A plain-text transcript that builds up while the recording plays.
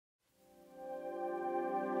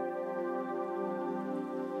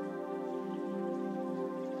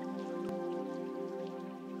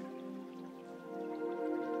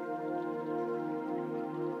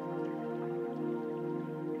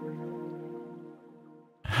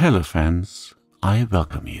Hello friends, I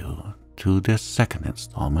welcome you to the second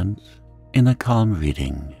installment in a calm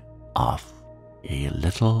reading of A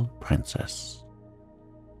Little Princess.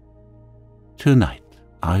 Tonight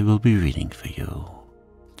I will be reading for you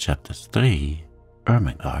chapters 3,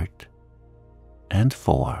 Ermengarde, and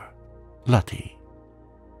 4, Lottie.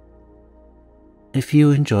 If you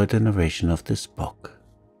enjoyed the narration of this book,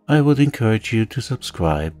 I would encourage you to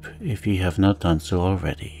subscribe if you have not done so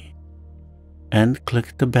already, and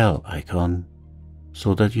click the bell icon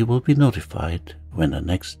so that you will be notified when the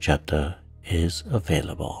next chapter is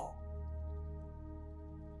available.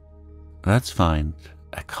 Let's find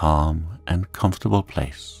a calm and comfortable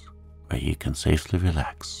place where you can safely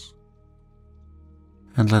relax,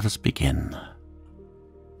 and let us begin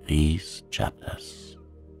these chapters.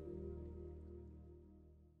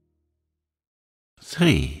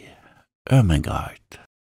 3. Ermengarde.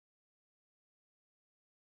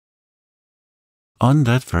 On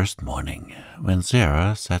that first morning, when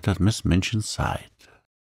Sarah sat at Miss Minchin's side,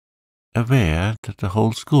 aware that the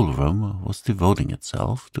whole schoolroom was devoting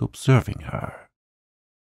itself to observing her,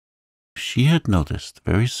 she had noticed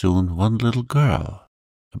very soon one little girl,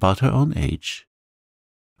 about her own age,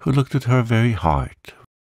 who looked at her very hard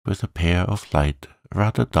with a pair of light,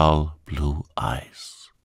 rather dull blue eyes.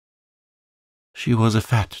 She was a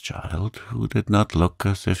fat child who did not look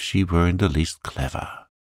as if she were in the least clever,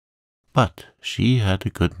 but she had a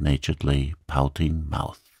good-naturedly pouting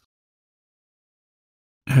mouth.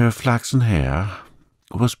 Her flaxen hair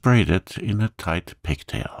was braided in a tight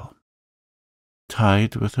pigtail,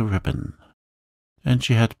 tied with a ribbon, and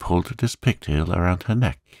she had pulled this pigtail around her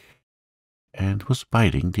neck, and was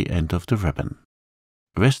biting the end of the ribbon,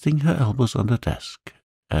 resting her elbows on the desk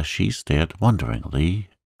as she stared wonderingly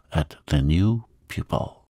at the new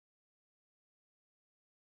pupil.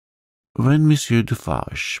 When Monsieur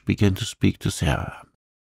Dufarge began to speak to Sarah,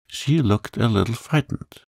 she looked a little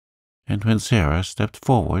frightened, and when Sarah stepped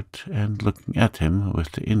forward and, looking at him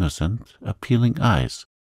with the innocent, appealing eyes,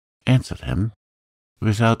 answered him,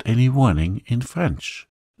 without any warning, in French,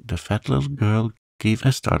 the fat little girl gave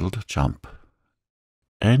a startled jump,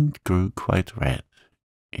 and grew quite red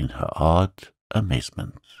in her odd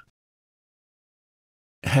amazement.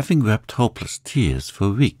 Having wept hopeless tears for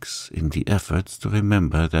weeks in the efforts to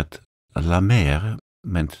remember that la mère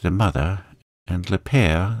meant the mother and le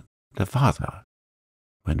père the father,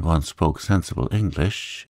 when one spoke sensible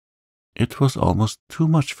English, it was almost too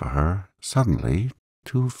much for her suddenly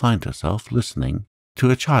to find herself listening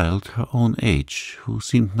to a child her own age who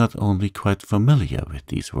seemed not only quite familiar with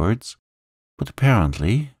these words, but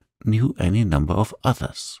apparently knew any number of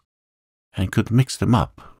others, and could mix them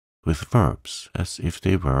up with verbs as if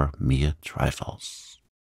they were mere trifles.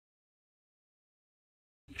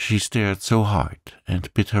 She stared so hard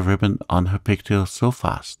and bit her ribbon on her pigtail so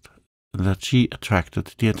fast that she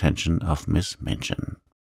attracted the attention of Miss Minchin,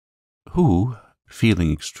 who,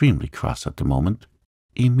 feeling extremely cross at the moment,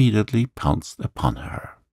 immediately pounced upon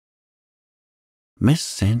her. "Miss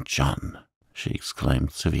St. John," she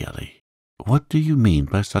exclaimed severely, "what do you mean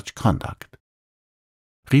by such conduct?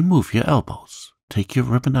 Remove your elbows. Take your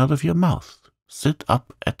ribbon out of your mouth. Sit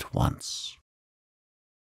up at once."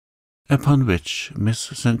 Upon which Miss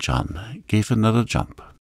St. John gave another jump,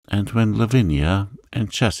 and when Lavinia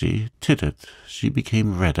and Jessie tittered, she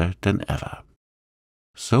became redder than ever.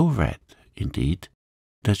 So red, indeed,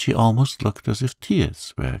 that she almost looked as if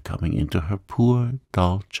tears were coming into her poor,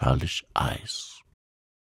 dull, childish eyes.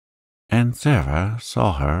 And Sarah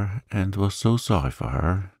saw her and was so sorry for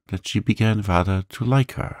her that she began rather to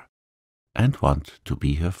like her and want to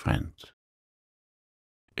be her friend.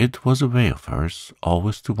 It was a way of hers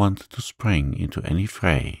always to want to spring into any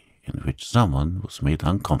fray in which someone was made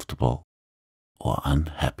uncomfortable or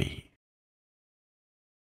unhappy.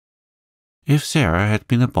 If Sarah had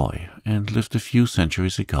been a boy and lived a few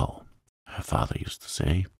centuries ago, her father used to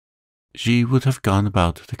say, she would have gone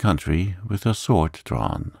about the country with her sword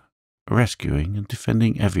drawn, rescuing and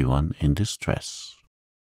defending everyone in distress.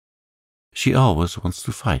 She always wants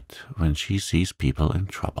to fight when she sees people in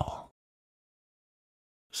trouble.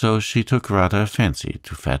 So she took rather a fancy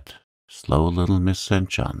to fat, slow little Miss St.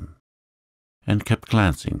 John, and kept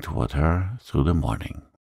glancing toward her through the morning.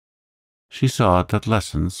 She saw that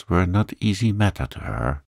lessons were not easy matter to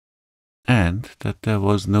her, and that there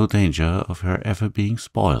was no danger of her ever being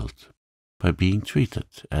spoiled by being treated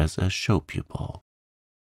as a show pupil.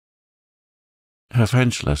 Her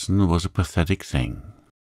French lesson was a pathetic thing.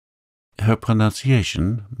 Her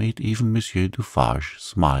pronunciation made even Monsieur Dufarge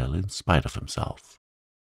smile in spite of himself,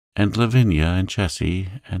 and Lavinia and Jessie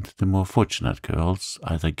and the more fortunate girls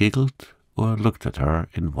either giggled or looked at her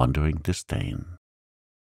in wondering disdain.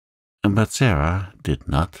 But Sarah did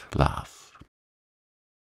not laugh.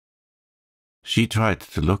 She tried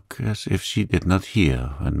to look as if she did not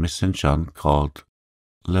hear when Miss St. John called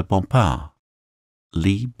le bon pain,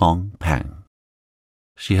 li bon pain.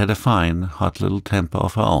 She had a fine, hot little temper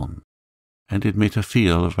of her own, and it made her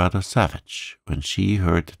feel rather savage when she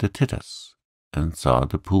heard the titters and saw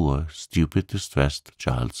the poor, stupid, distressed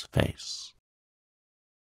child's face.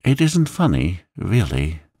 "It isn't funny,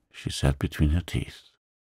 really," she said between her teeth,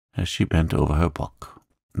 as she bent over her book.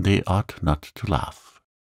 "They ought not to laugh."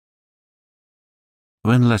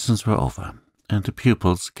 When lessons were over, and the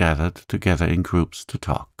pupils gathered together in groups to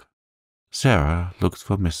talk, Sarah looked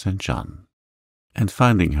for Miss St. John, and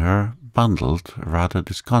finding her bundled rather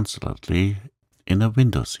disconsolately in a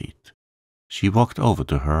window seat, she walked over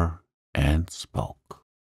to her and spoke.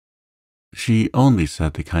 She only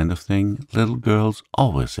said the kind of thing little girls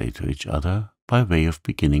always say to each other by way of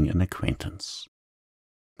beginning an acquaintance.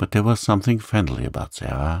 But there was something friendly about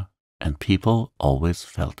Sarah, and people always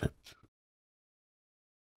felt it.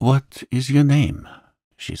 "What is your name?"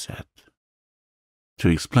 she said. To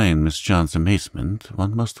explain Miss John's amazement,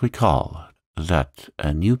 one must recall that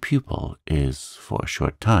a new pupil is, for a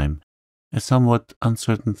short time, a somewhat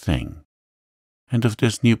uncertain thing, and of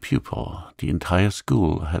this new pupil the entire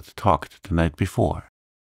school had talked the night before,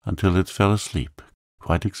 until it fell asleep,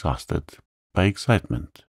 quite exhausted by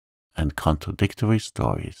excitement and contradictory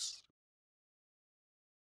stories.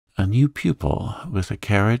 A new pupil with a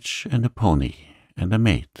carriage and a pony and a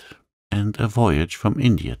maid and a voyage from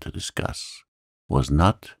India to discuss was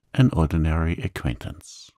not an ordinary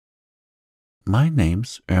acquaintance. "My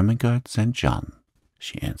name's Ermengarde St. John,"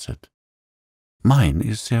 she answered. "Mine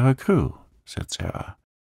is Sarah Crewe," said Sarah.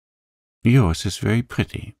 "Yours is very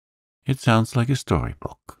pretty. It sounds like a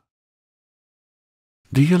storybook."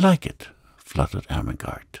 "Do you like it?" fluttered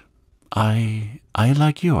Ermengarde. I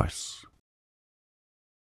like yours."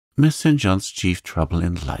 Miss St. John's chief trouble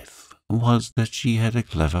in life was that she had a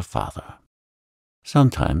clever father.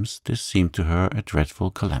 Sometimes this seemed to her a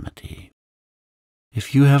dreadful calamity.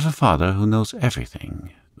 If you have a father who knows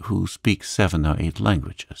everything, who speaks 7 or 8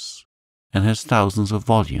 languages, and has thousands of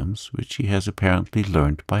volumes which he has apparently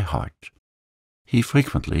learned by heart, he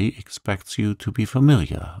frequently expects you to be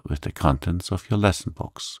familiar with the contents of your lesson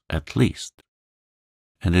books, at least,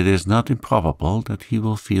 and it is not improbable that he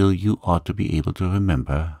will feel you ought to be able to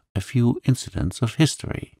remember a few incidents of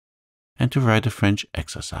history, and to write a French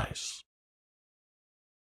exercise.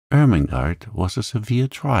 Ermengarde was a severe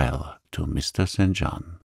trial to Mr. St.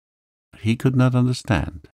 John. He could not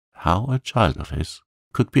understand how a child of his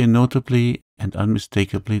could be a notably and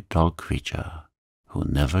unmistakably dull creature who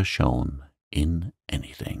never shone in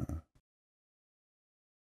anything.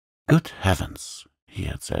 "Good heavens," he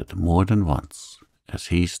had said more than once, as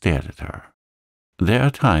he stared at her. "There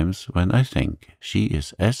are times when I think she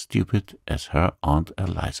is as stupid as her Aunt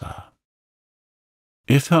Eliza."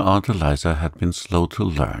 If her Aunt Eliza had been slow to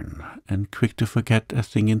learn and quick to forget a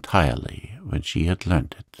thing entirely when she had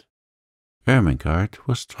learned it, Ermengarde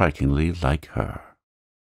was strikingly like her.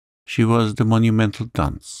 She was the monumental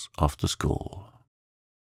dunce of the school,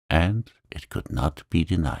 and it could not be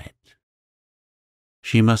denied.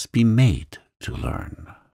 She must be made to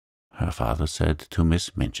learn, her father said to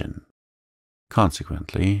Miss Minchin.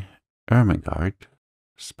 Consequently, Ermengarde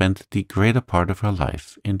spent the greater part of her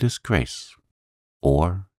life in disgrace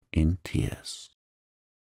or in tears.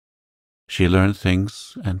 She learned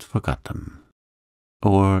things and forgot them,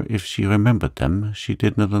 or if she remembered them, she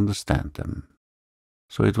did not understand them.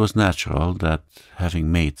 So it was natural that,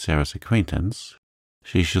 having made Sarah's acquaintance,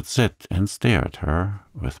 she should sit and stare at her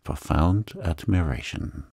with profound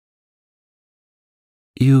admiration.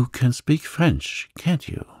 "You can speak French, can't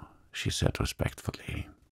you?" she said respectfully.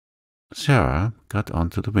 Sarah got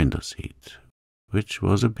onto the window seat, which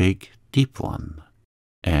was a big, deep one,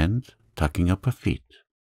 and, tucking up her feet,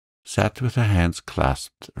 sat with her hands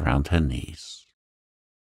clasped around her knees.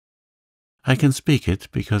 "I can speak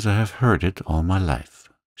it because I have heard it all my life,"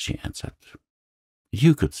 she answered.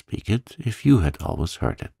 "You could speak it if you had always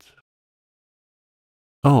heard it."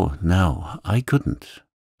 "Oh, no, I couldn't,"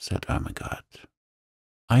 said Ermengarde.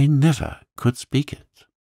 "I never could speak it."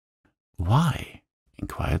 "Why?"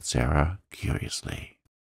 inquired Sarah curiously.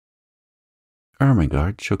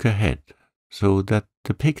 Ermengarde shook her head so that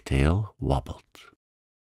the pigtail wobbled.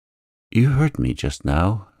 "You heard me just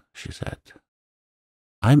now," she said.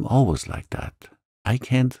 "I'm always like that. I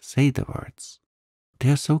can't say the words.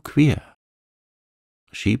 They're so queer."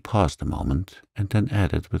 She paused a moment and then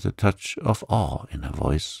added with a touch of awe in her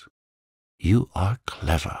voice, "You are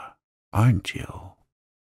clever, aren't you?"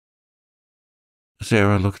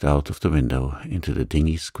 Sarah looked out of the window into the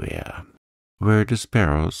dingy square, where the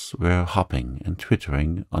sparrows were hopping and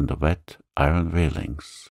twittering on the wet iron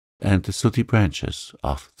railings and the sooty branches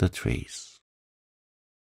of the trees.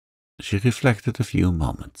 She reflected a few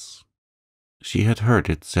moments. She had heard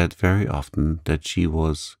it said very often that she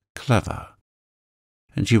was clever,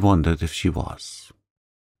 and she wondered if she was,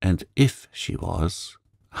 and if she was,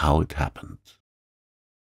 how it happened.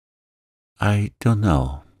 "I don't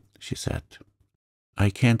know," she said. "I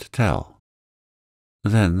can't tell."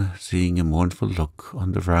 Then, seeing a mournful look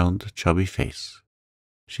on the round, chubby face,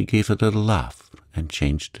 she gave a little laugh and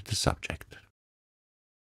changed the subject.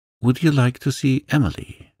 "Would you like to see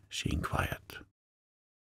Emily?" she inquired.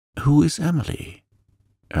 "Who is Emily?"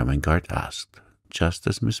 Ermengarde asked, just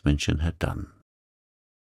as Miss Minchin had done.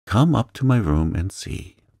 "Come up to my room and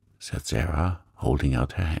see," said Sarah, holding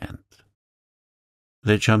out her hand.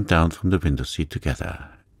 They jumped down from the window seat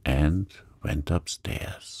together and went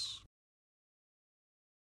upstairs.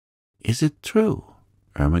 "Is it true?"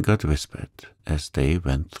 Ermengarde whispered as they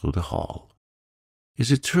went through the hall.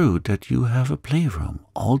 "Is it true that you have a playroom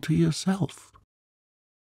all to yourself?"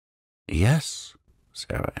 "Yes,"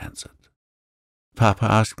 Sarah answered. "Papa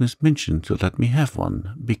asked Miss Minchin to let me have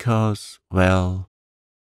one because, well,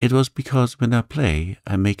 it was because when I play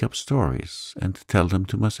I make up stories and tell them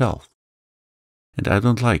to myself. And I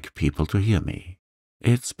don't like people to hear me.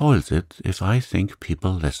 It spoils it if I think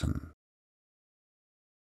people listen."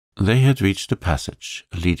 They had reached the passage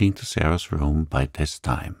leading to Sarah's room by this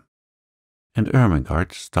time, and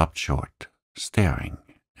Ermengarde stopped short, staring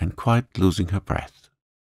and quite losing her breath.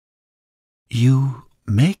 "You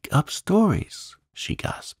make up stories," she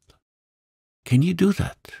gasped. "Can you do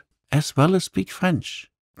that, as well as speak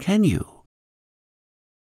French? Can you?"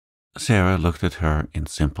 Sarah looked at her in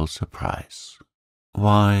simple surprise.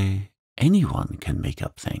 "Why, anyone can make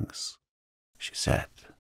up things," she said.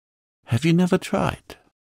 "Have you never tried?"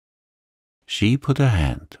 She put her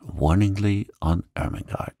hand warningly on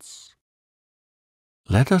Ermengarde's.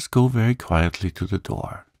 "Let us go very quietly to the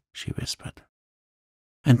door," she whispered.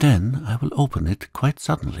 "And then I will open it quite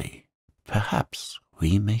suddenly. Perhaps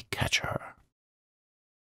we may catch her."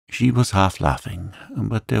 She was half laughing,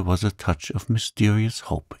 but there was a touch of mysterious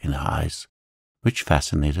hope in her eyes which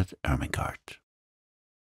fascinated Ermengarde,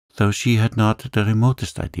 though she had not the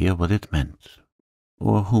remotest idea what it meant,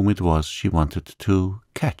 or whom it was she wanted to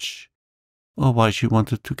catch, or why she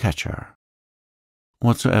wanted to catch her.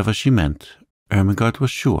 Whatsoever she meant, Ermengarde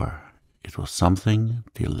was sure it was something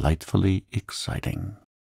delightfully exciting.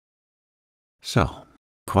 So,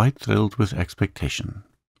 quite thrilled with expectation,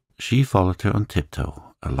 she followed her on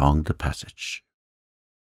tiptoe along the passage.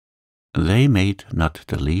 They made not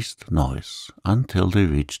the least noise until they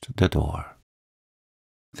reached the door.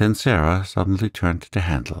 Then Sarah suddenly turned the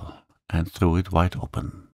handle and threw it wide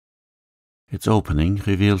open. Its opening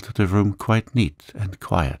revealed the room quite neat and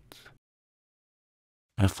quiet.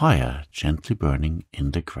 A fire gently burning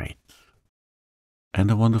in the grate,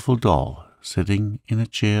 and a wonderful doll sitting in a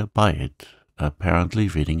chair by it, apparently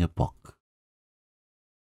reading a book.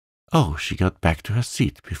 "Oh, she got back to her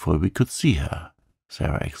seat before we could see her,"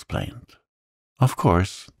 Sarah explained. "Of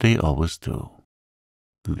course, they always do.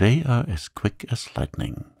 They are as quick as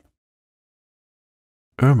lightning."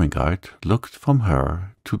 Ermengarde looked from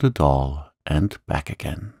her to the doll and back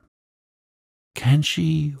again. "Can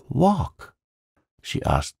she walk?" she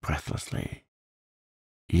asked breathlessly.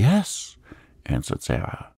 "Yes," answered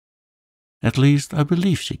Sarah. "At least I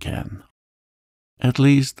believe she can. At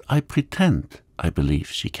least I pretend I believe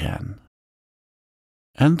she can.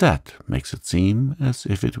 And that makes it seem as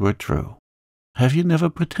if it were true. Have you never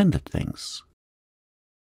pretended things?"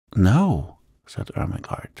 "No," said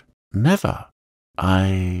Ermengarde. "Never.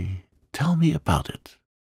 Tell me about it."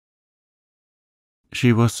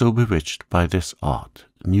 She was so bewitched by this odd,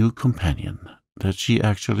 new companion that she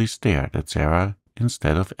actually stared at Sarah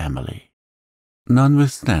instead of Emily,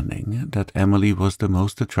 notwithstanding that Emily was the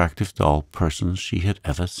most attractive doll person she had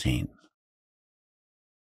ever seen.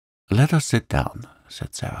 "Let us sit down,"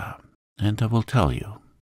 said Sarah, "and I will tell you.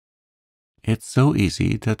 It's so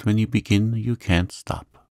easy that when you begin you can't stop.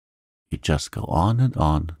 You just go on and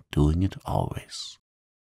on doing it always.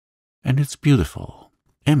 And it's beautiful.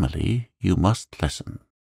 Emily, you must listen.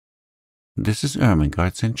 This is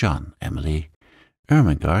Ermengarde St. John, Emily.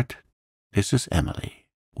 Ermengarde, this is Emily.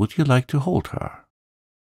 Would you like to hold her?"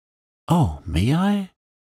 "Oh, may I?"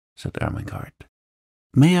 said Ermengarde.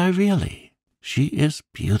 "May I really? She is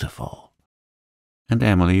beautiful." And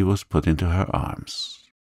Emily was put into her arms.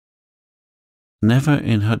 Never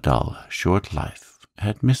in her dull, short life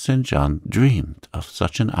had Miss St. John dreamed of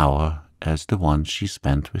such an hour as the one she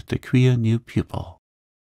spent with the queer new pupil,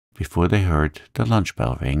 before they heard the lunch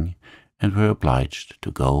bell ring and were obliged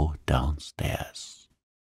to go downstairs.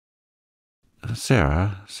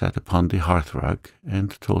 Sarah sat upon the hearthrug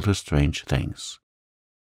and told her strange things.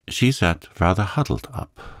 She sat rather huddled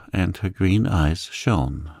up, and her green eyes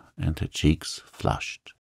shone, and her cheeks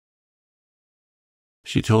flushed.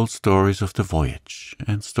 She told stories of the voyage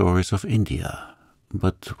and stories of India,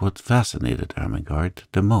 but what fascinated Ermengarde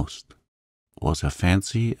the most was her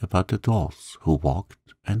fancy about the dolls who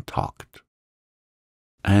walked and talked,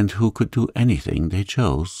 and who could do anything they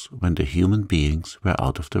chose when the human beings were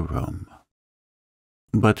out of the room,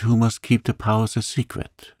 but who must keep the powers a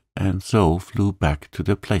secret, and so flew back to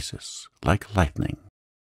their places like lightning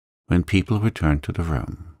when people returned to the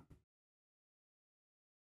room.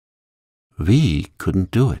 "We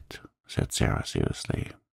couldn't do it," said Sarah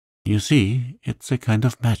seriously. "You see, it's a kind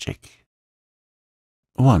of magic."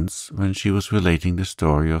 Once, when she was relating the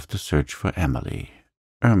story of the search for Emily,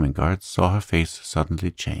 Ermengarde saw her face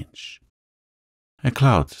suddenly change. A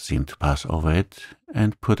cloud seemed to pass over it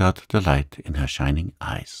and put out the light in her shining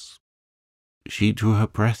eyes. She drew her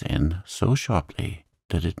breath in so sharply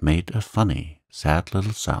that it made a funny, sad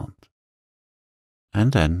little sound.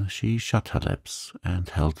 And then she shut her lips and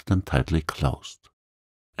held them tightly closed,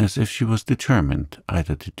 as if she was determined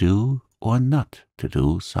either to do or not to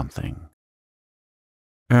do something.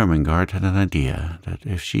 Ermengarde had an idea that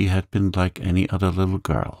if she had been like any other little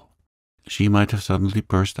girl, she might have suddenly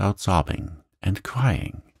burst out sobbing and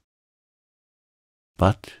crying.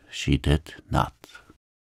 But she did not.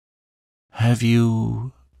 Have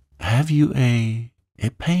you a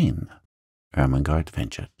pain?" Ermengarde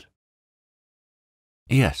ventured.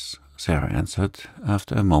 "Yes," Sarah answered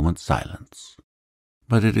after a moment's silence,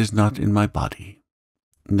 "but it is not in my body."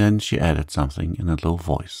 Then she added something in a low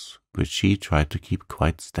voice, which she tried to keep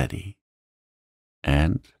quite steady.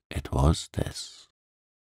 And it was this: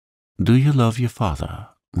 "Do you love your father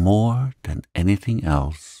more than anything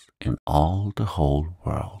else in all the whole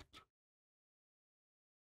world?"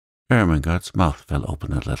 Ermengarde's mouth fell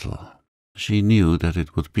open a little. She knew that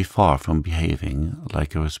it would be far from behaving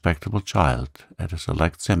like a respectable child at a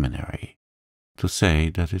select seminary to say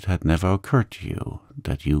that it had never occurred to you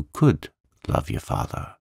that you could love your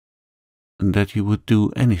father, and that you would do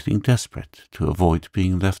anything desperate to avoid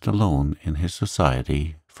being left alone in his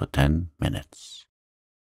society for 10 minutes.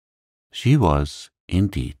 She was,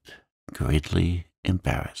 indeed, greatly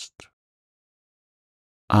embarrassed.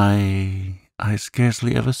 I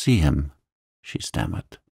scarcely ever see him," she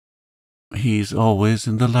stammered. "He's always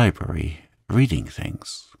in the library, reading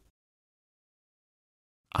things."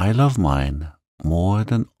 "I love mine more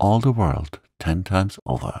than all the world 10 times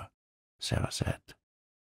over," Sarah said.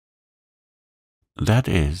 "That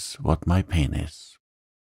is what my pain is.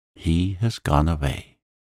 He has gone away."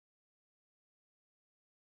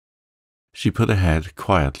 She put her head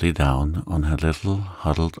quietly down on her little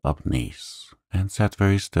huddled-up knees and sat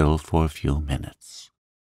very still for a few minutes.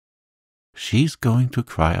 "She's going to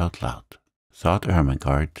cry out loud," thought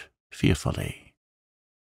Ermengarde fearfully.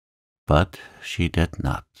 But she did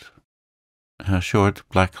not. Her short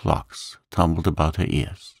black locks tumbled about her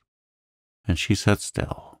ears, and she sat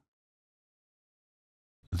still.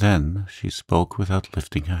 Then she spoke without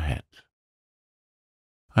lifting her head.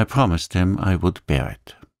 "I promised him I would bear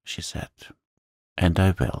it," she said, "and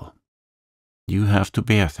I will. You have to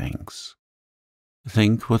bear things.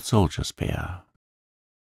 Think what soldiers bear.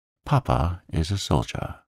 Papa is a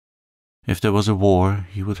soldier. If there was a war,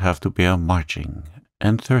 he would have to bear marching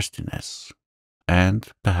and thirstiness and,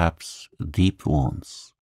 perhaps, deep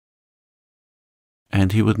wounds.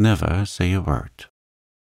 And he would never say a word.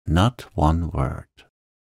 Not one word."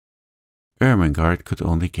 Ermengarde could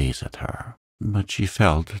only gaze at her, but she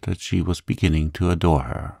felt that she was beginning to adore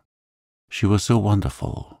her. She was so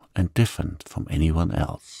wonderful and different from anyone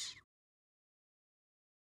else.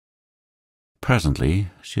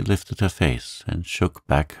 Presently she lifted her face and shook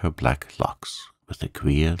back her black locks with a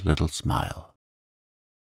queer little smile.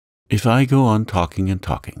 "If I go on talking and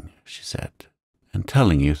talking," she said, "and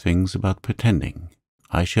telling you things about pretending,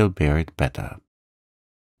 I shall bear it better.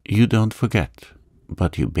 You don't forget,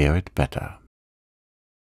 but you bear it better."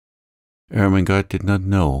 Ermengarde did not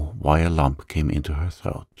know why a lump came into her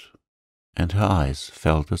throat, and her eyes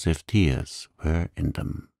felt as if tears were in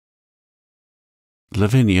them.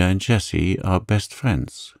 "Lavinia and Jessie are best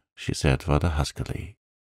friends," she said rather huskily.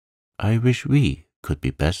 "I wish we could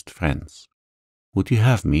be best friends. Would you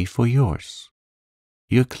have me for yours?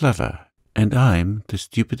 You're clever, and I'm the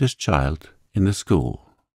stupidest child in the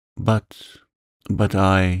school. But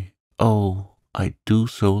I do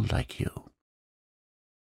so like you."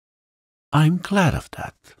 I'm glad of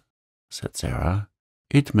that, said Sarah.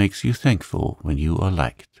 It makes you thankful when you are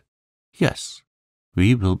liked. Yes,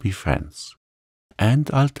 we will be friends. And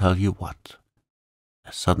I'll tell you what,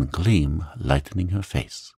 a sudden gleam lightening her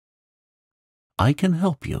face, I can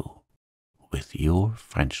help you with your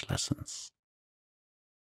French lessons.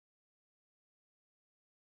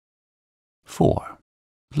 4.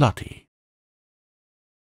 Lottie.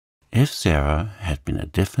 If Sarah had been a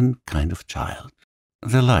different kind of child,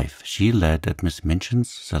 the life she led at Miss Minchin's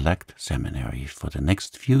select seminary for the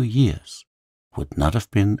next few years would not have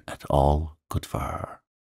been at all good for her.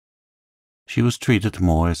 She was treated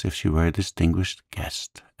more as if she were a distinguished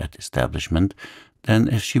guest at the establishment than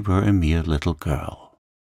if she were a mere little girl.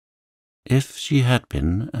 If she had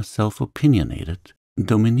been a self-opinionated,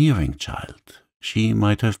 domineering child, she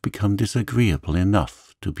might have become disagreeable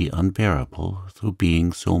enough to be unbearable through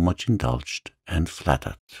being so much indulged and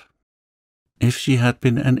flattered. If she had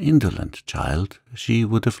been an indolent child, she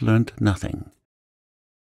would have learned nothing.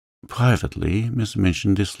 Privately, Miss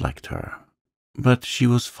Minchin disliked her, but she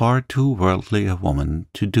was far too worldly a woman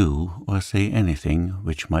to do or say anything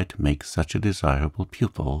which might make such a desirable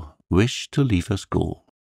pupil wish to leave her school.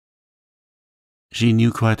 She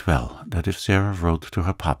knew quite well that if Sarah wrote to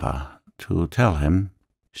her papa to tell him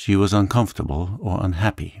she was uncomfortable or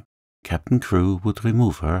unhappy, Captain Crewe would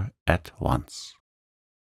remove her at once.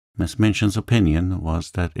 Miss Minchin's opinion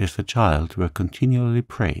was that if a child were continually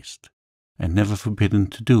praised and never forbidden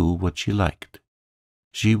to do what she liked,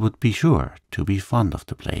 she would be sure to be fond of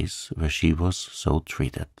the place where she was so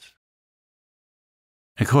treated.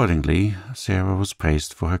 Accordingly, Sarah was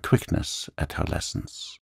praised for her quickness at her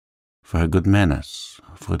lessons, for her good manners,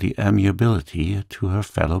 for the amiability to her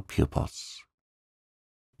fellow pupils,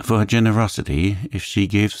 for her generosity if she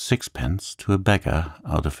gave 6pence to a beggar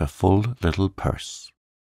out of her full little purse.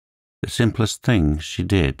 The simplest thing she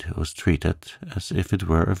did was treated as if it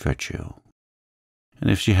were a virtue. And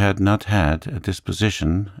if she had not had a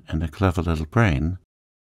disposition and a clever little brain,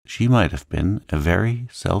 she might have been a very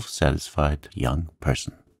self-satisfied young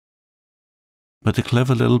person. But the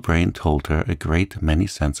clever little brain told her a great many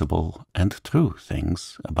sensible and true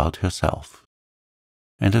things about herself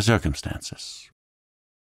and her circumstances.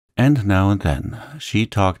 And now and then she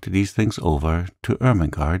talked these things over to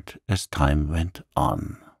Ermengarde as time went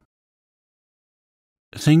on.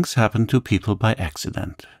 Things happen to people by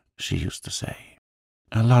accident, she used to say.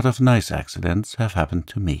 A lot of nice accidents have happened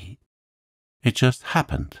to me. It just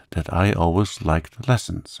happened that I always liked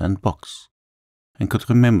lessons and books, and could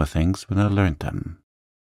remember things when I learned them.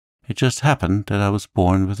 It just happened that I was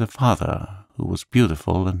born with a father who was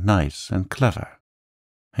beautiful and nice and clever,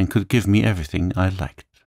 and could give me everything I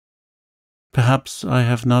liked. Perhaps I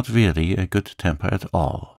have not really a good temper at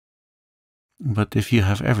all. But if you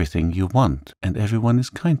have everything you want and everyone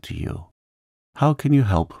is kind to you, how can you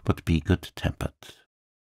help but be good-tempered?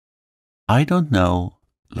 I don't know,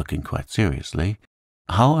 looking quite seriously,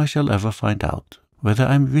 how I shall ever find out whether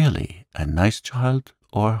I'm really a nice child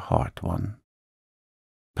or a hard one.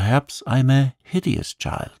 Perhaps I'm a hideous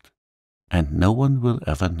child, and no one will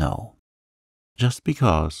ever know, just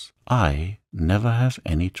because I never have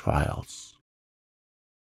any trials.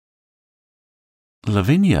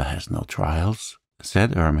 Lavinia has no trials,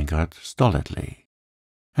 said Ermengarde stolidly,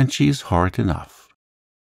 and she is horrid enough.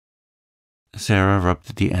 Sarah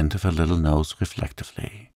rubbed the end of her little nose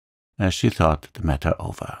reflectively, as she thought the matter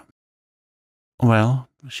over. Well,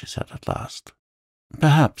 she said at last,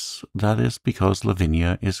 perhaps that is because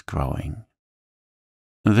Lavinia is growing.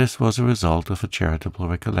 This was a result of a charitable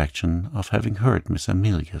recollection of having heard Miss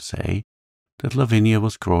Amelia say that Lavinia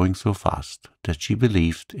was growing so fast that she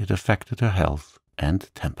believed it affected her health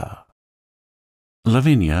and temper.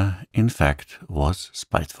 Lavinia, in fact, was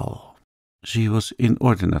spiteful. She was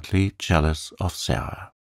inordinately jealous of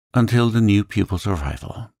Sarah. Until the new pupil's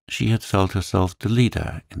arrival, she had felt herself the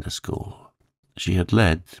leader in the school. She had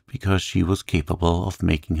led because she was capable of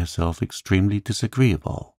making herself extremely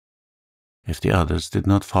disagreeable if the others did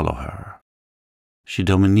not follow her. She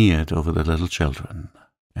domineered over the little children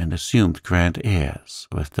and assumed grand airs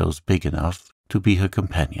with those big enough to be her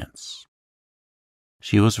companions.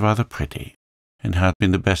 She was rather pretty, and had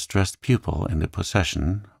been the best-dressed pupil in the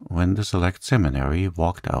procession when the select seminary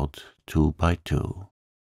walked out 2 by 2,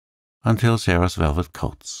 until Sarah's velvet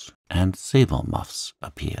coats and sable muffs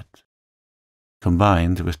appeared,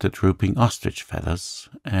 combined with the drooping ostrich feathers,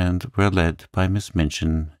 and were led by Miss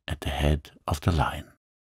Minchin at the head of the line.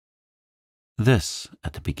 This,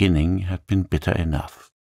 at the beginning, had been bitter enough,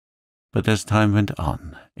 but as time went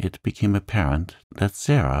on, it became apparent that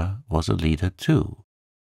Sarah was a leader too,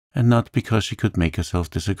 and not because she could make herself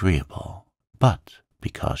disagreeable, but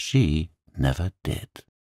because she never did.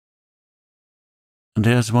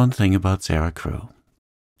 There's one thing about Sarah Crewe.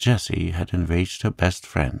 Jessie had enraged her best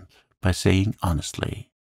friend by saying honestly,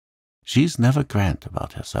 "She's never grand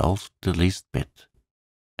about herself the least bit.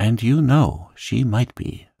 And you know she might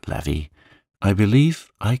be, Lavvy. I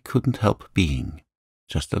believe I couldn't help being,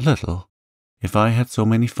 just a little, if I had so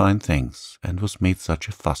many fine things and was made such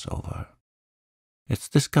a fuss over. It's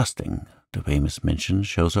disgusting the way Miss Minchin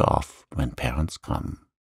shows her off when parents come."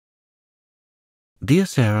 Dear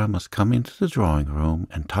Sarah must come into the drawing-room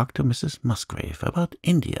and talk to Mrs. Musgrave about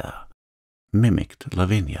India, mimicked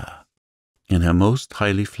Lavinia, in her most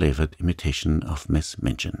highly flavoured imitation of Miss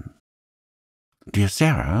Minchin. Dear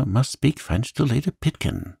Sarah must speak French to Lady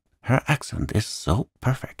Pitkin. Her accent is so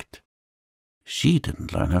perfect. She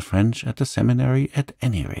didn't learn her French at the seminary at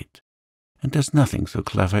any rate, and there's nothing so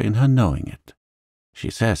clever in her knowing it.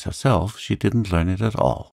 She says herself she didn't learn it at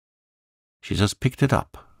all. She just picked it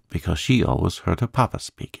up, because she always heard her papa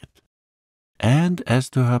speak it. And as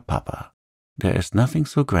to her papa, there is nothing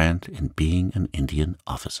so grand in being an Indian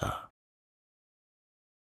officer.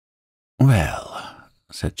 "Well,"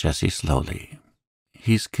 said Jessie slowly,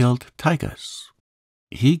 "he's killed tigers.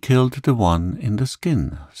 He killed the one in the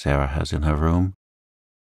skin Sarah has in her room.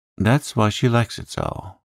 That's why she likes it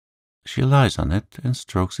so. She lies on it and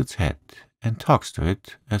strokes its head and talks to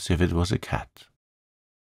it as if it was a cat."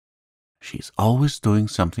 "She's always doing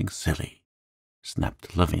something silly,"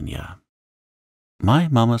 snapped Lavinia. "My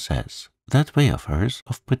mamma says that way of hers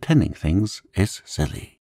of pretending things is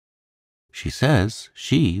silly. She says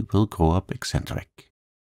she will grow up eccentric."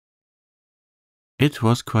 It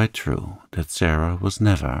was quite true that Sarah was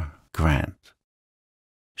never grand.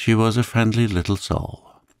 She was a friendly little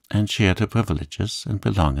soul, and shared her privileges and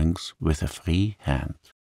belongings with a free hand.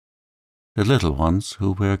 The little ones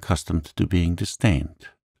who were accustomed to being disdained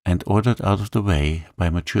and ordered out of the way by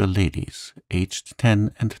mature ladies aged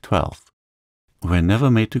 10 and 12, were never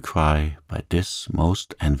made to cry by this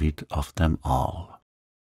most envied of them all.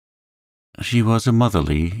 She was a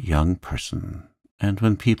motherly young person, and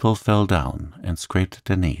when people fell down and scraped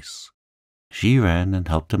their knees, she ran and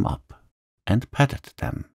helped them up, and patted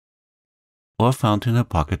them, or found in her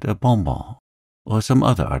pocket a bonbon, or some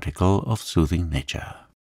other article of soothing nature.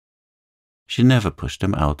 She never pushed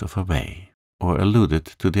them out of her way, or alluded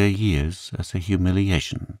to their years as a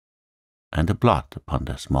humiliation, and a blot upon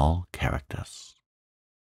their small characters.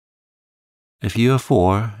 "If you are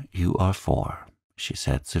 4, you are 4, she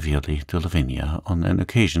said severely to Lavinia on an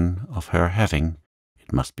occasion of her having,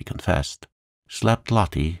 it must be confessed, slapped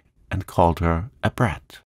Lottie and called her a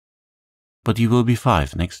brat. "But you will be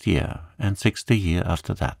 5 next year, and 6 the year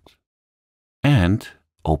after that. And,"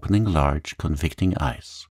 opening large, convicting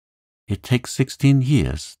eyes, "it takes 16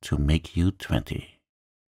 years to make you 20.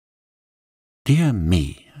 "Dear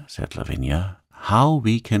me," said Lavinia, "how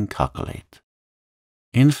we can calculate."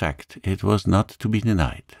 In fact, it was not to be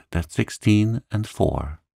denied that 16 and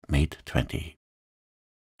 4 made 20.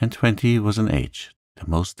 And 20 was an age the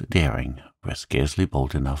most daring were scarcely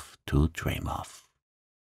bold enough to dream of.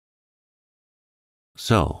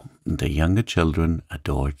 So the younger children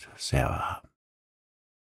adored Sarah.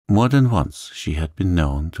 More than once she had been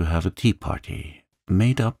known to have a tea party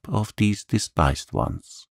made up of these despised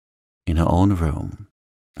ones in her own room,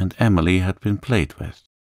 and Emily had been played with,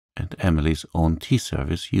 and Emily's own tea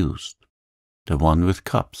service used, the one with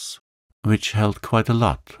cups, which held quite a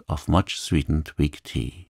lot of much sweetened weak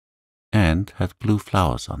tea, and had blue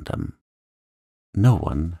flowers on them. No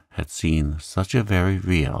one had seen such a very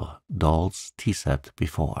real doll's tea set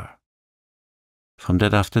before. From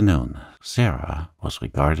that afternoon, Sarah was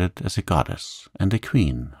regarded as a goddess and a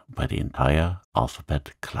queen by the entire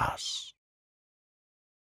alphabet class.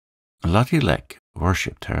 Lottie Legg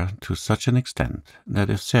worshipped her to such an extent that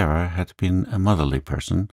if Sarah had been a motherly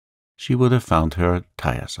person, she would have found her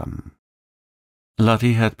tiresome.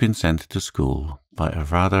 Lottie had been sent to school by a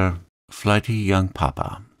rather flighty young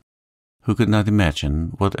papa, who could not imagine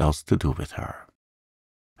what else to do with her.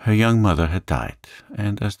 Her young mother had died,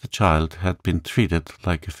 and as the child had been treated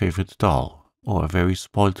like a favorite doll, or a very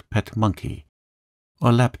spoilt pet monkey,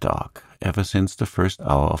 or lapdog ever since the first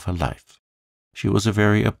hour of her life, she was a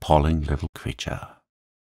very appalling little creature.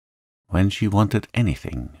 When she wanted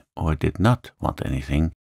anything, or did not want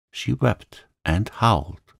anything, she wept and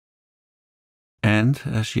howled. And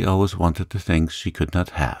as she always wanted the things she could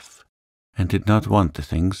not have, and did not want the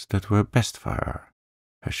things that were best for her,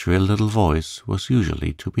 her shrill little voice was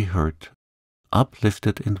usually to be heard,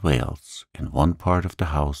 uplifted in wails in one part of the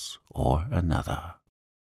house or another.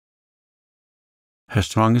 Her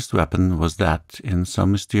strongest weapon was that, in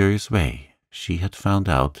some mysterious way, she had found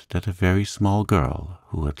out that a very small girl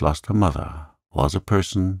who had lost her mother was a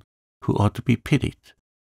person who ought to be pitied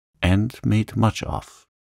and made much of.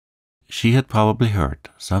 She had probably heard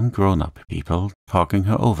some grown-up people talking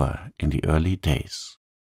her over in the early days,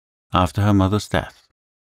 after her mother's death,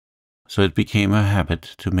 so it became her habit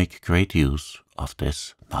to make great use of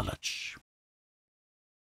this knowledge.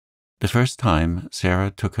 The first time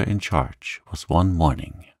Sarah took her in charge was one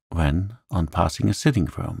morning when, on passing a sitting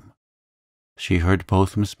room, she heard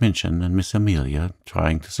both Miss Minchin and Miss Amelia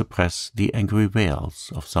trying to suppress the angry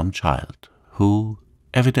wails of some child who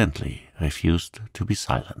evidently refused to be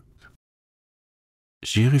silent.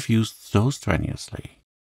 She refused so strenuously,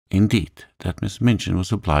 indeed, that Miss Minchin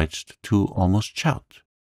was obliged to almost shout,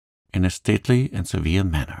 in a stately and severe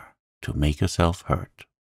manner, to make herself heard.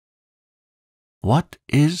 "What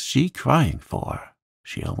is she crying for?"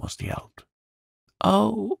 she almost yelled.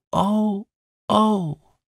 "Oh, oh, oh,"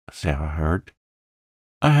 Sarah heard.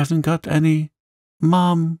 "I haven't got any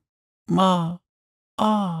ma,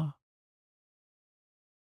 ah."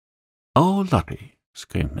 "Oh, Lottie,"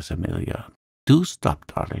 screamed Miss Amelia, "do stop,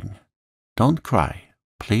 darling. Don't cry.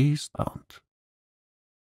 Please don't."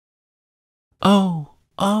 "Oh,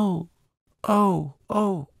 oh, oh,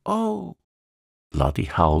 oh, oh," Lottie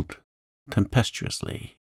howled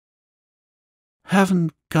tempestuously.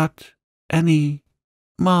 "Haven't got any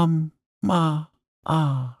ma,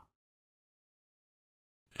 ah."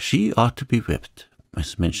 "She ought to be whipped,"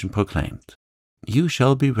 Miss Minchin proclaimed. "You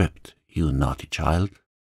shall be whipped, you naughty child."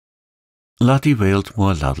 Lottie wailed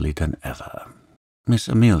more loudly than ever. Miss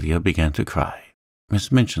Amelia began to cry.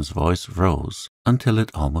 Miss Minchin's voice rose until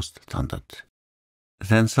it almost thundered.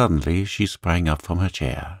 Then suddenly she sprang up from her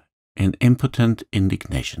chair in impotent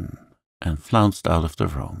indignation and flounced out of the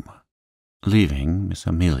room, leaving Miss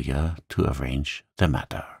Amelia to arrange the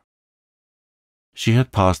matter. She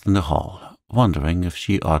had paused in the hall, wondering if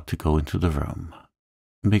she ought to go into the room,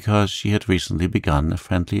 because she had recently begun a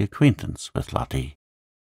friendly acquaintance with Lottie,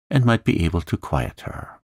 and might be able to quiet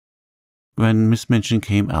her. When Miss Minchin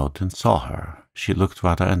came out and saw her, she looked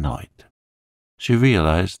rather annoyed. She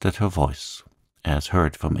realized that her voice, as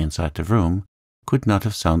heard from inside the room, could not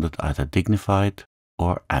have sounded either dignified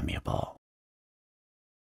or amiable.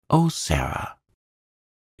 "Oh, Sarah!"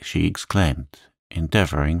 she exclaimed,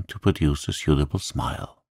 endeavoring to produce a suitable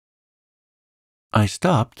smile. "I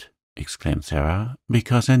stopped," exclaimed Sarah,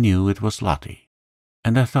 "because I knew it was Lottie,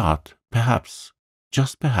 and I thought, perhaps,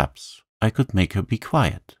 just perhaps, I could make her be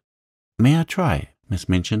quiet. May I try, Miss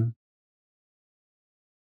Minchin?"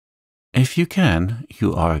 "If you can,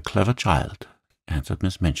 you are a clever child," answered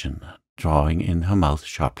Miss Minchin, drawing in her mouth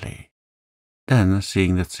sharply. Then,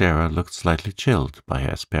 seeing that Sarah looked slightly chilled by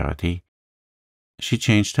her asperity, she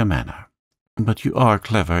changed her manner. "But you are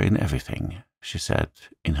clever in everything," she said,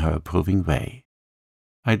 in her approving way.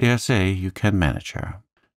 "I dare say you can manage her.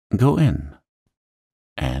 Go in."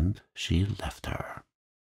 And she left her.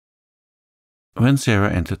 When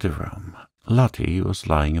Sarah entered the room, Lottie was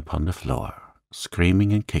lying upon the floor,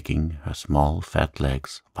 screaming and kicking her small fat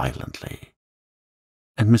legs violently,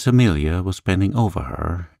 and Miss Amelia was bending over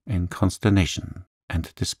her in consternation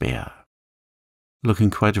and despair, looking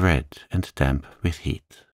quite red and damp with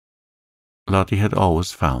heat. Lottie had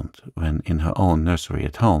always found, when in her own nursery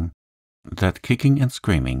at home, that kicking and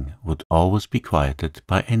screaming would always be quieted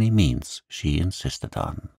by any means she insisted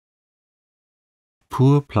on.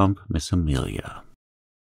 Poor plump Miss Amelia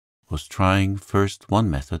was trying first one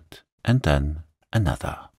method and then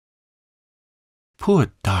another.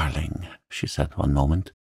 "Poor darling," she said one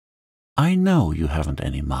moment. "I know you haven't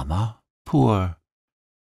any mamma. Poor—"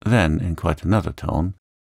 Then, in quite another tone,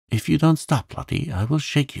 "If you don't stop, Lottie, I will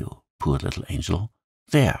shake you, poor little angel.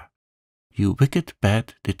 There, you wicked,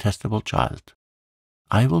 bad, detestable child.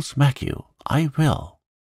 I will smack you. I will."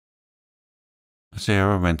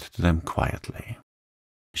 Sarah went to them quietly.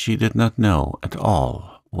 She did not know at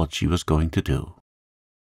all what she was going to do,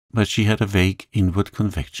 but she had a vague inward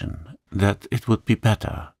conviction that it would be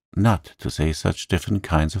better not to say such different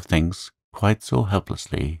kinds of things quite so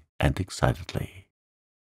helplessly and excitedly.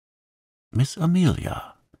 "Miss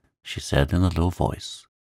Amelia," she said in a low voice,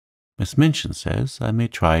 "Miss Minchin says I may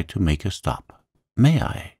try to make her stop. May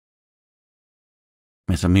I?"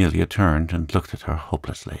 Miss Amelia turned and looked at her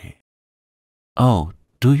hopelessly. "Oh,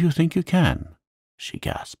 do you think you can?" she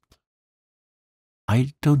gasped.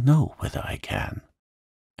 "I don't know whether I can,"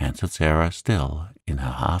 answered Sarah, still in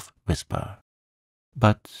her half-whisper.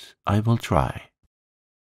 "But I will try."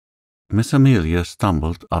 Miss Amelia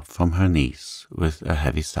stumbled up from her knees with a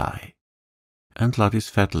heavy sigh, and Lottie's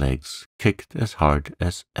fat legs kicked as hard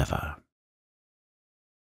as ever.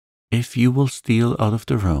 "If you will steal out of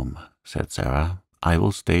the room," said Sarah. "I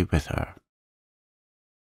will stay with her."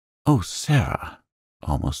 "Oh, Sarah,"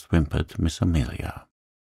 almost whimpered Miss Amelia.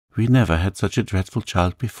 "We never had such a dreadful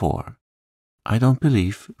child before. I don't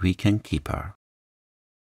believe we can keep her."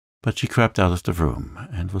 But she crept out of the room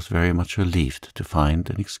and was very much relieved to find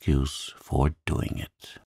an excuse for doing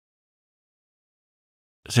it.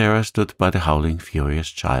 Sarah stood by the howling,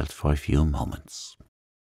 furious child for a few moments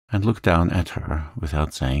and looked down at her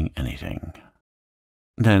without saying anything.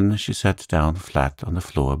 Then she sat down flat on the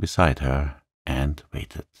floor beside her and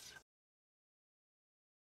waited.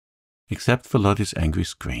 Except for Lottie's angry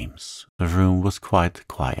screams, the room was quite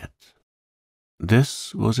quiet.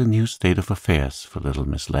 This was a new state of affairs for little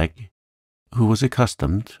Miss Legg, who was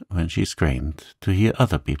accustomed, when she screamed, to hear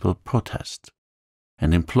other people protest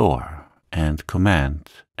and implore and command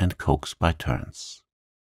and coax by turns.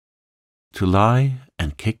 To lie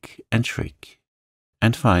and kick and shriek,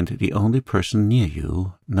 and find the only person near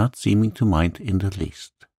you not seeming to mind in the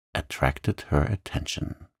least, attracted her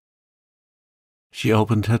attention. She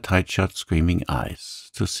opened her tight-shut screaming eyes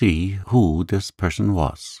to see who this person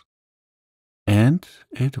was. And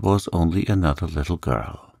it was only another little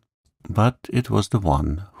girl, but it was the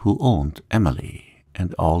one who owned Emily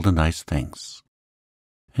and all the nice things,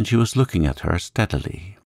 and she was looking at her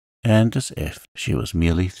steadily, and as if she was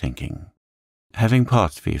merely thinking. Having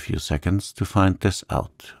paused for a few seconds to find this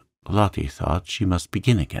out, Lottie thought she must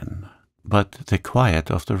begin again, but the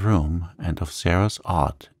quiet of the room and of Sarah's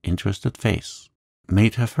odd, interested face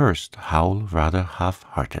made her first howl rather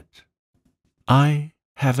half-hearted. "I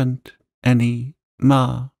haven't any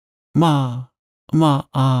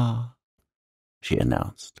ah," she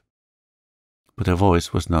announced. But her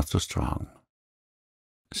voice was not so strong.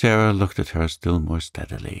 Sarah looked at her still more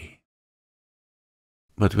steadily,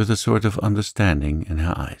 but with a sort of understanding in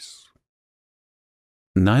her eyes.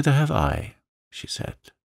 "Neither have I," she said.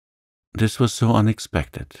 This was so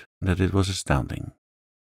unexpected that it was astounding.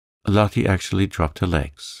 Lottie actually dropped her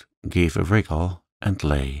legs, gave a wriggle, and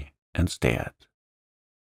lay and stared.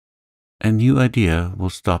 A new idea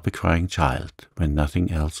will stop a crying child when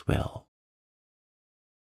nothing else will.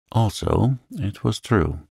 Also, it was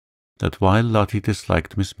true that while Lottie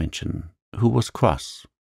disliked Miss Minchin, who was cross,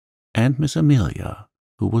 and Miss Amelia,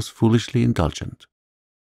 who was foolishly indulgent,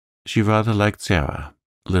 she rather liked Sarah,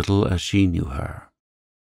 little as she knew her.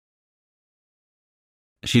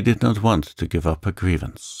 She did not want to give up her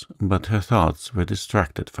grievance, but her thoughts were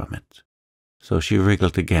distracted from it, so she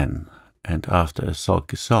wriggled again, and after a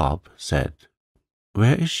sulky sob said,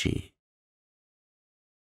 "Where is she?"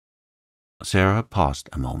 Sarah paused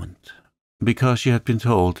a moment. Because she had been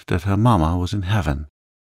told that her mamma was in heaven,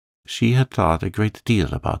 she had thought a great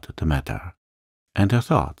deal about the matter, and her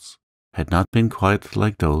thoughts had not been quite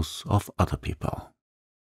like those of other people.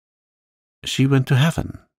 "She went to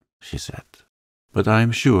heaven," she said, "but I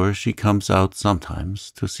am sure she comes out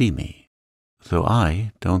sometimes to see me, though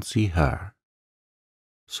I don't see her.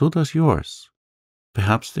 So does yours.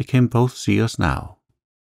 Perhaps they can both see us now.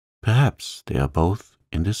 Perhaps they are both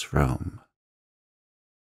in this room."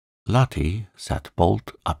 Lottie sat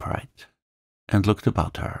bolt upright and looked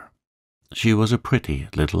about her. She was a pretty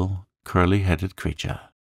little curly-headed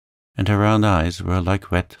creature, and her round eyes were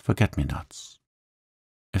like wet forget-me-nots.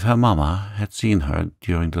 If her mamma had seen her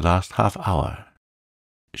during the last half-hour,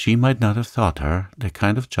 she might not have thought her the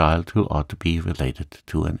kind of child who ought to be related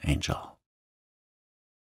to an angel.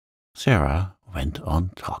 Sarah went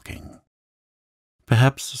on talking.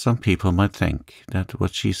 Perhaps some people might think that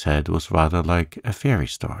what she said was rather like a fairy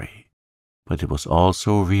story, but it was all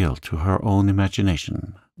so real to her own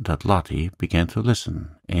imagination that Lottie began to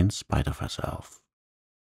listen in spite of herself.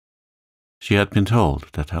 She had been told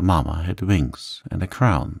that her mamma had wings and a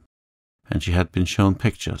crown, and she had been shown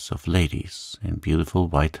pictures of ladies in beautiful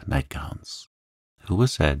white nightgowns, who were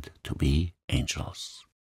said to be angels.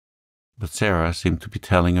 But Sarah seemed to be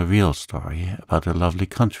telling a real story about a lovely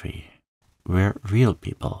country where real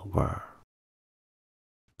people were.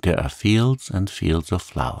 "There are fields and fields of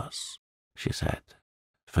flowers," she said,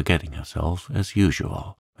 forgetting herself as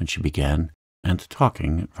usual when she began, and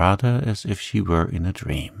talking rather as if she were in a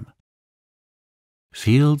dream.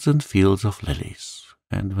 "Fields and fields of lilies,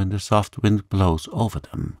 and when the soft wind blows over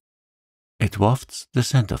them, it wafts the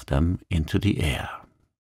scent of them into the air,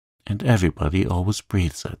 and everybody always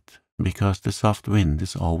breathes it, because the soft wind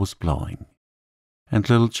is always blowing. And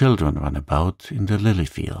little children run about in the lily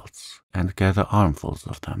fields and gather armfuls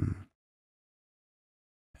of them,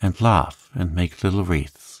 and laugh and make little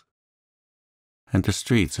wreaths. And the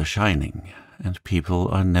streets are shining, and people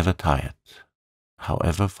are never tired,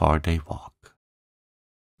 however far they walk.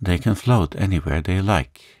 They can float anywhere they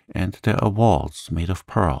like, and there are walls made of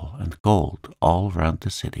pearl and gold all round the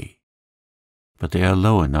city. But they are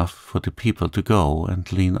low enough for the people to go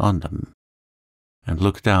and lean on them, and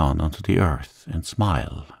look down onto the earth and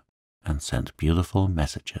smile, and send beautiful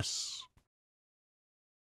messages.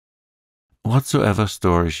 Whatsoever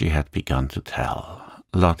story she had begun to tell,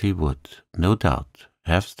 Lottie would, no doubt,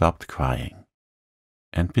 have stopped crying,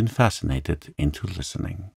 and been fascinated into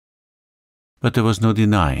listening. But there was no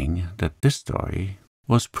denying that this story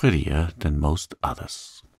was prettier than most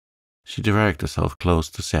others. She dragged herself close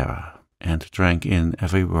to Sarah, and drank in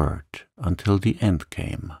every word until the end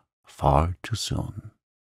came, far too soon.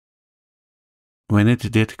 When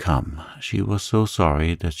it did come, she was so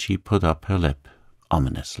sorry that she put up her lip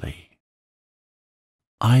ominously.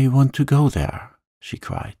 "I want to go there," she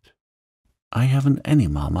cried. "I haven't any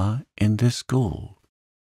mamma in this school."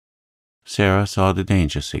 Sarah saw the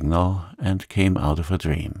danger signal and came out of her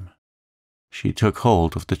dream. She took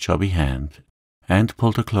hold of the chubby hand and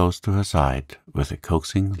pulled her close to her side with a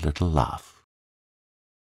coaxing little laugh.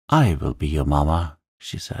 "I will be your mamma,"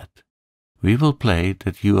 she said. "We will play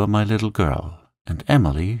that you are my little girl, and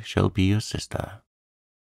Emily shall be your sister."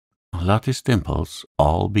 Lottie's dimples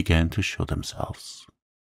all began to show themselves.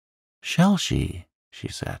 "Shall she?" she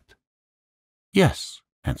said. "Yes,"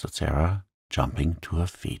 answered Sarah, jumping to her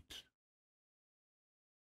feet.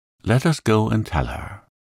 "Let us go and tell her,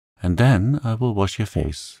 and then I will wash your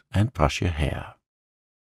face and brush your hair."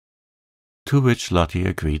 To which Lottie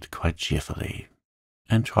agreed quite cheerfully,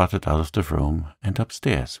 and trotted out of the room and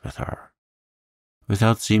upstairs with her,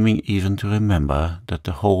 without seeming even to remember that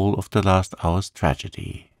the whole of the last hour's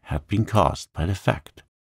tragedy had been caused by the fact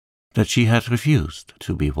that she had refused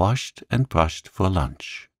to be washed and brushed for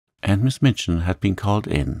lunch, and Miss Minchin had been called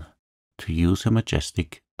in to use her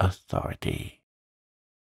majestic authority.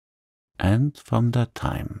 And from that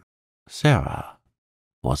time, Sarah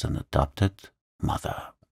was an adopted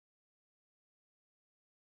mother.